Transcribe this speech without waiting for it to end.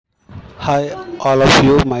Hi, all of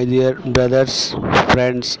you, my dear brothers,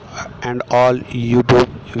 friends, and all YouTube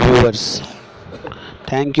viewers.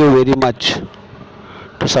 Thank you very much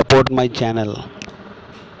to support my channel.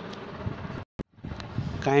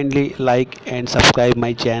 Kindly like and subscribe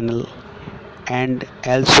my channel, and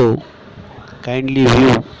also kindly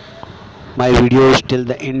view my videos till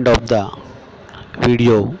the end of the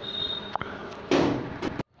video.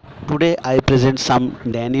 Today I present some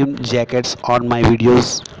denim jackets on my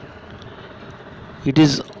videos. It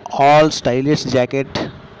is all stylish jacket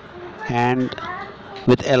and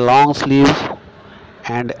with a long sleeve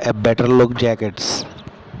and a better look jackets.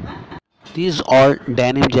 These all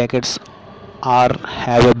denim jackets are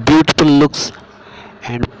have a beautiful looks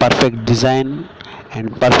and perfect design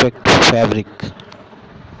and perfect fabric.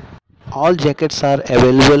 All jackets are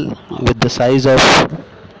available with the size of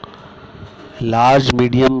large,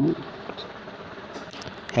 medium,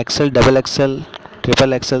 XL, double XL,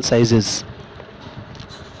 triple XL sizes.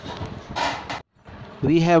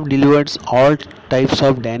 We have delivered all types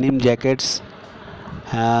of denim jackets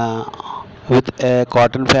uh, with a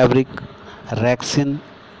cotton fabric, rexin,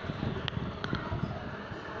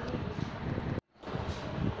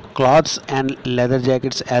 cloths and leather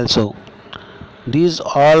jackets also. These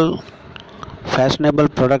all fashionable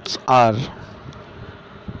products are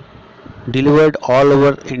delivered all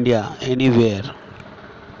over India, anywhere.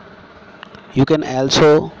 You can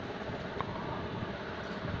also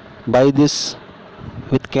buy this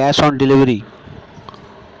with cash on delivery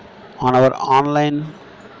on our online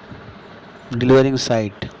delivering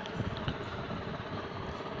site.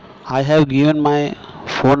 I have given my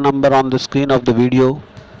phone number on the screen of the video,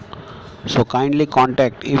 so kindly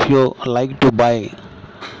contact if you like to buy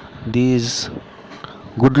these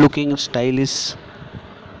good looking stylish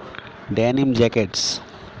denim jackets.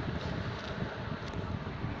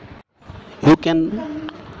 You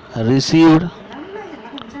can receive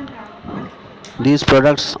these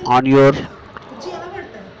products on your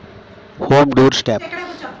home doorstep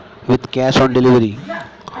with cash on delivery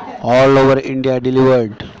all over India,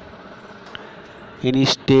 delivered any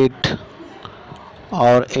state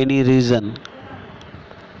or any region.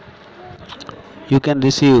 You can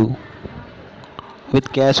receive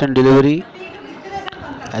with cash on delivery,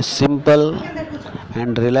 a simple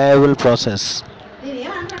and reliable process.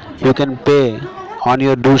 You can pay on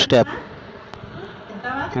your doorstep,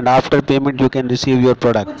 and after payment you can receive your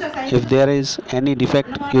product. If there is any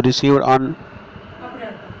defect you received on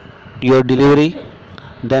your delivery,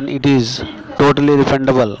 then it is totally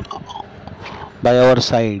refundable by our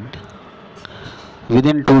side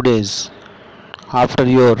within 2 days after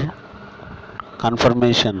your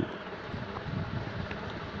confirmation.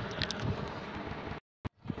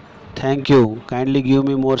 Thank you. Kindly give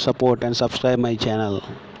me more support and subscribe my channel.